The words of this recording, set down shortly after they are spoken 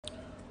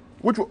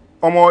Which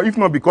if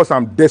not because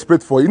I'm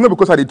desperate for it, not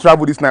because I dey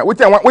travel this night.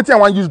 What I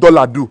want use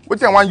dollar do?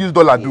 What I want use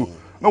dollar do?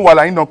 No, while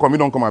I don't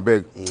come, I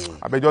beg.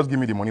 I beg, just give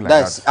me the money like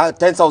that's, that.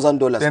 That's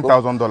 $10,000.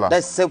 $10,000.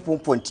 That's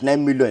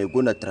 7.9 million you're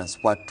gonna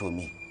transfer to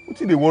me. What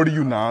did they worry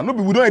you now? No,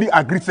 we don't already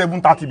agree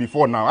 730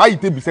 before now. How you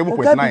take be 7.9?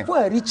 Okay, before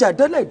I reach here,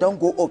 dollar don't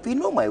go up. You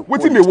know my.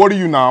 What did they worry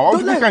you now?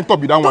 Dollar can't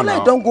top be that one now.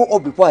 Dollar don't go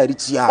up before I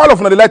reach here. All of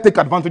them they like take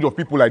advantage of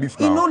people like this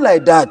now. You know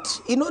like that.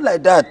 You know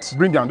like that.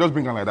 Bring them, just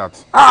bring them like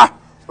that. Ah,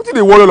 what did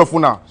they worry all of you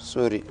now?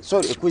 Sorry,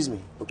 excuse me.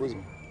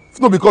 It's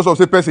not because of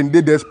say person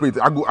they desperate.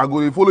 I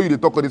go follow you. They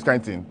talk all this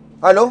kind of thing.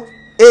 Hello,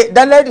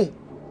 that lady.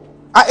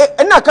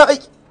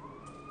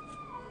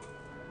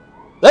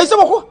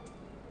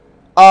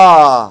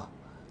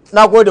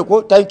 Now go to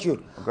go. Thank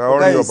you. Okay,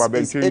 hurry up, I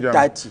beg, it's change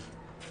 8:30.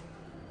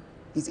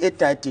 It's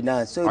 8:30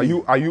 now. So are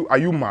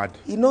you mad?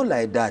 You know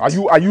like that.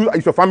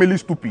 Is your family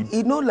stupid?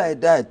 You know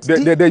like that.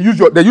 They use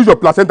your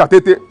placenta.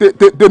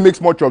 They make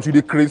small chops. You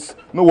dey craze.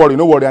 No worry.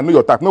 I know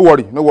your type. No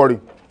worry.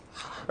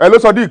 Hello,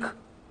 Sadiq.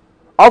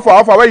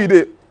 Alpha, where you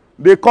dey?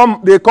 They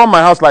come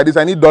my house like this.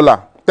 I need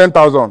dollar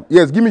 10,000.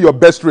 Yes, give me your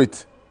best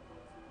rate.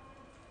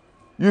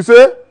 You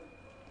say?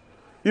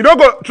 You don't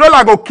go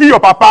trailer go kill your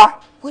papa.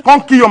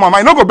 Come kill your mama.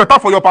 You no go better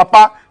for your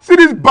papa. See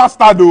this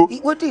bastard though.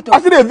 I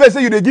see the verse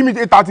say you dey give me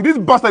 830. This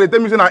bastard they tell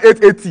me say na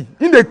 880.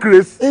 In the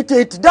craze.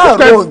 880.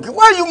 That's wrong.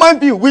 Why you man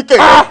be wicked?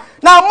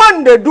 Now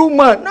man they do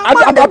man. Now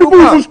man they do people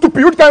man. People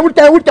stupid. Which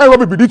kind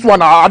rubbish be this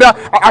one? I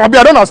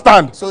don't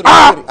understand. Sorry.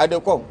 I dey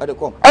come. I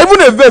even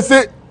the verse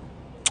say.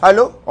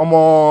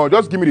 Hello.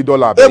 Just give me the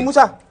dollar. Hey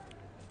Musa.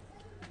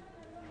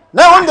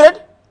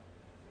 900.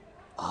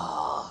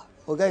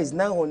 Okay, it's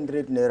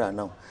 900 naira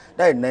now.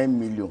 That is 9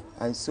 million.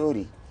 I'm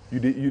sorry.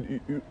 Okay,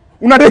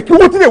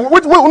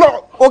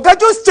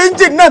 just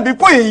change it now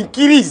before you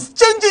increase.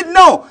 Change it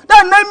now.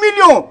 That's 9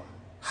 million.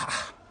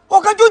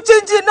 Okay, just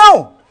change it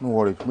now. No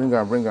worry. Bring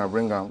her.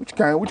 Which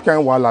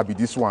kind wala be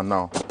this one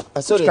now?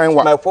 Sorry,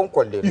 my phone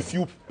call there. If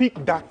you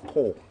pick that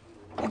call,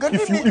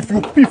 if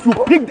you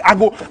pick,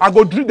 I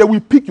go drink. They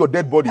will pick your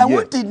dead body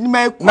here.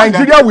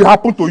 Nigeria will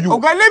happen to you.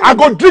 Okay, I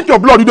go drink your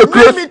blood. You the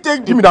craze.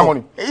 Give me that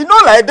money. You know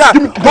like that.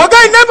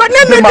 Okay, never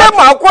take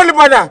my call,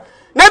 brother.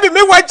 Maybe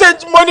me want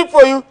change money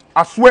for you.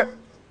 I swear.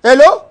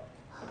 Hello?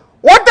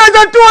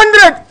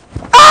 1,200.